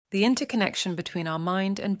The interconnection between our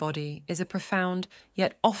mind and body is a profound,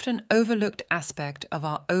 yet often overlooked aspect of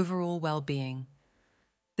our overall well-being.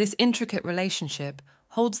 This intricate relationship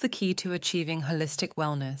holds the key to achieving holistic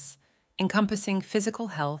wellness, encompassing physical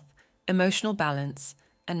health, emotional balance,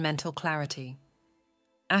 and mental clarity.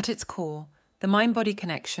 At its core, the mind-body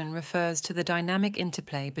connection refers to the dynamic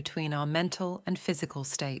interplay between our mental and physical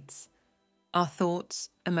states. Our thoughts,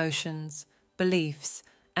 emotions, beliefs,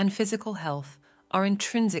 and physical health are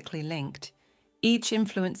intrinsically linked, each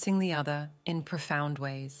influencing the other in profound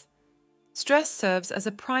ways. Stress serves as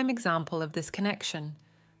a prime example of this connection.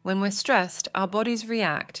 When we're stressed, our bodies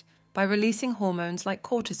react by releasing hormones like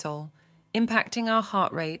cortisol, impacting our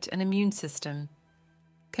heart rate and immune system.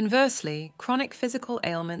 Conversely, chronic physical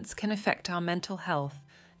ailments can affect our mental health,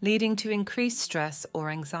 leading to increased stress or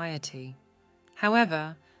anxiety.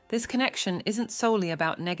 However, this connection isn't solely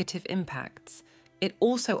about negative impacts. It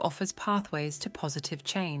also offers pathways to positive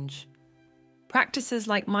change. Practices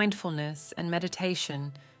like mindfulness and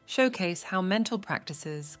meditation showcase how mental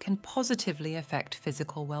practices can positively affect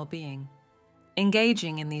physical well-being.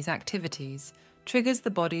 Engaging in these activities triggers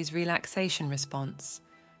the body's relaxation response,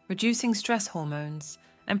 reducing stress hormones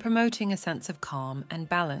and promoting a sense of calm and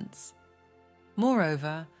balance.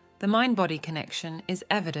 Moreover, the mind-body connection is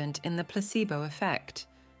evident in the placebo effect,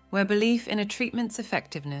 where belief in a treatment's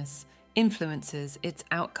effectiveness influences its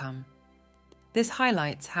outcome. This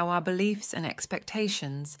highlights how our beliefs and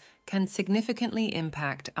expectations can significantly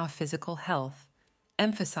impact our physical health,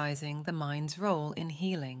 emphasizing the mind's role in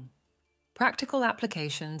healing. Practical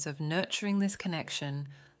applications of nurturing this connection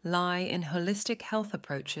lie in holistic health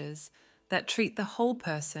approaches that treat the whole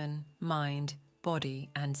person, mind, body,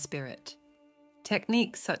 and spirit.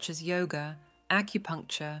 Techniques such as yoga,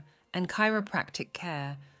 acupuncture, and chiropractic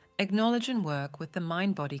care acknowledge and work with the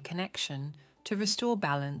mind-body connection to restore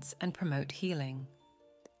balance and promote healing.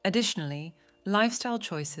 Additionally, lifestyle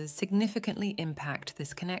choices significantly impact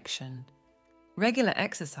this connection. Regular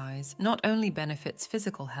exercise not only benefits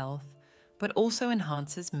physical health, but also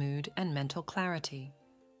enhances mood and mental clarity.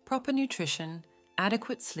 Proper nutrition,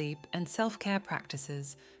 adequate sleep, and self-care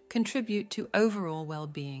practices contribute to overall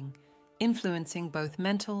well-being, influencing both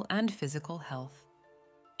mental and physical health.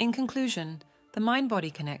 In conclusion, the mind-body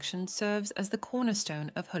connection serves as the cornerstone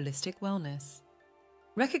of holistic wellness.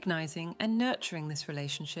 Recognizing and nurturing this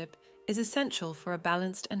relationship is essential for a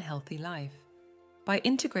balanced and healthy life. By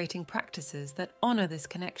integrating practices that honor this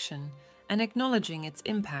connection and acknowledging its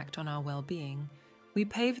impact on our well-being, we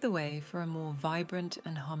pave the way for a more vibrant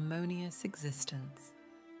and harmonious existence.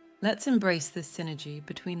 Let's embrace this synergy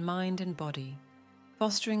between mind and body,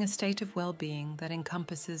 fostering a state of well-being that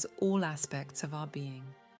encompasses all aspects of our being.